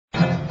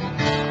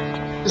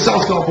This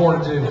song's called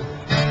Born to Do.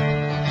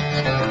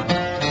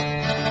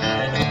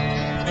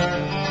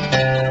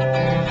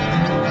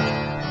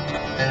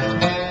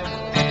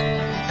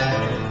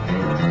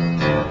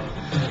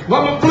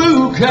 Well, I'm a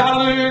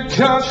blue-collar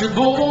country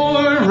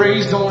boy,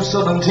 raised on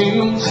southern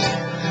tunes.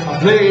 I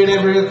played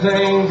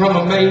everything from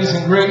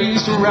Amazing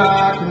Grace to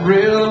rock and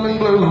rhythm and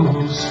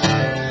blues.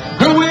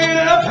 Growing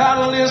up,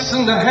 I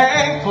listened to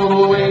Hank for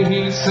the way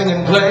he'd sing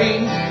and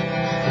play.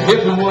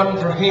 If it wasn't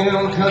for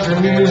him, country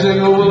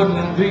music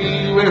wouldn't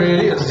be where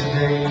it is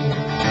today.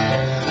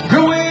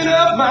 Growing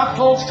up, my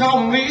folks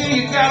taught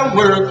me you gotta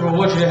work for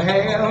what you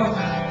have.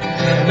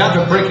 And I've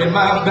been breaking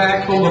my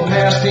back for the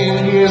past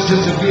 10 years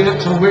just to get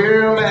to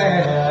where I'm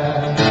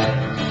at.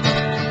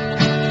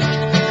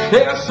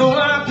 Yeah, so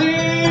I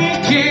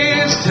think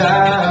it's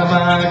time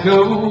I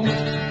go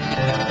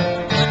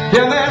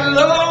down that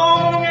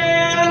long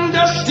and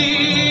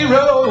dusty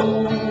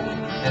road.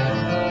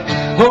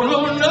 Oh,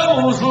 Lord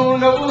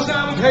knows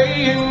I'm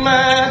paying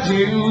my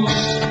dues.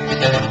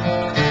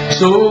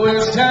 So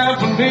it's time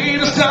for me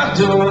to start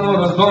doing what I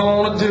was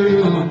born to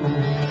do.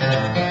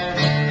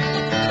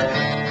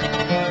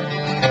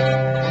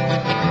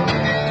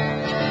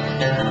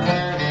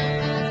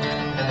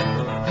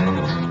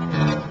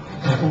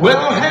 Well,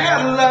 I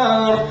had a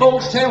lot of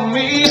folks tell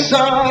me,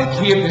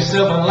 son, keep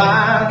yourself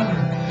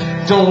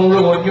alive. Don't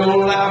ruin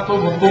your life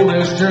over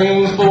foolish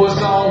dreams, for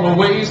it's all a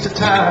waste of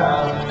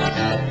time.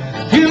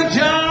 Get a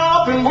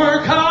job and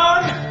work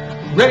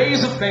hard,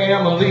 raise a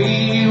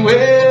family.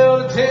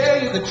 Well, to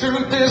tell you the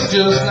truth, it's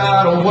just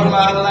not what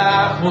my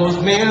life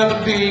was meant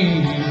to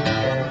be.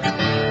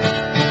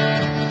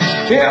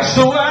 Yeah,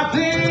 so I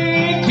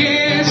think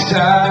it's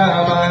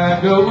time I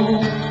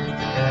go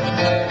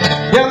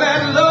down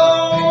that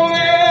long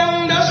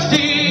and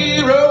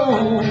dusty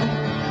road.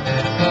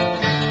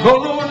 Oh,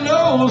 Lord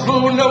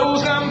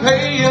knows I'm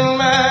paying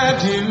my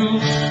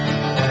dues.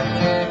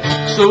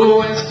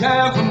 So it's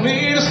time for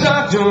me to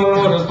start doing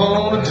what I was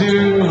born to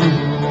do.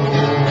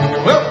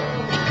 Well,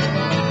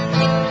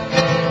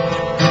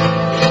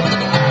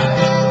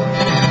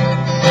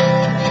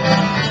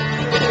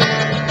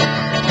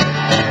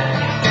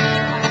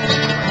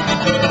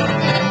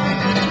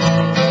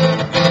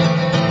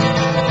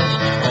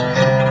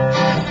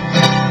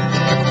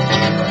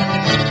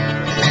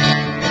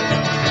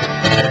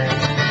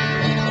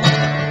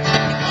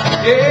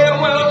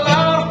 yeah, well, a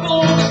lot of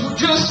folks will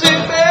just sit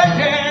back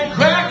and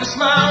crack a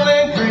smile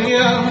and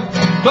grin,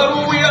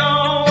 but we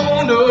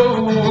all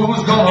know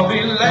who's gonna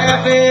be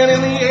laughing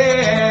in the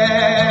end.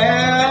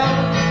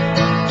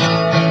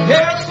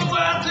 Yeah, so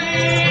I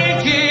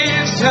think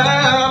it's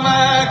time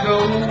I go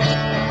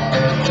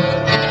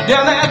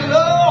down that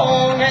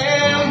long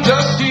and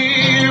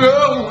dusty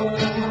road.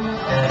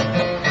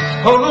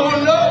 Oh,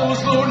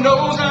 Lord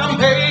knows I'm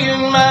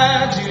paying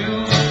my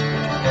dues.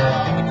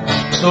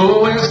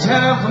 So it's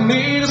time for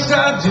me to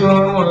start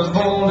doing what I was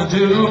born to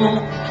do.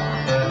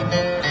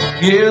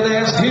 Yeah,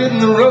 that's hitting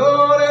the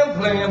road and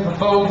playing for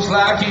folks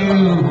like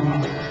you.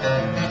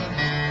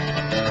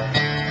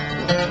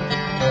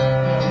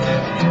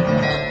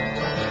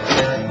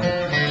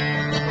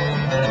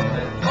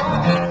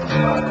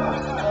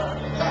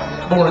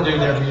 Born to do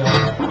that,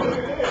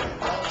 y'all.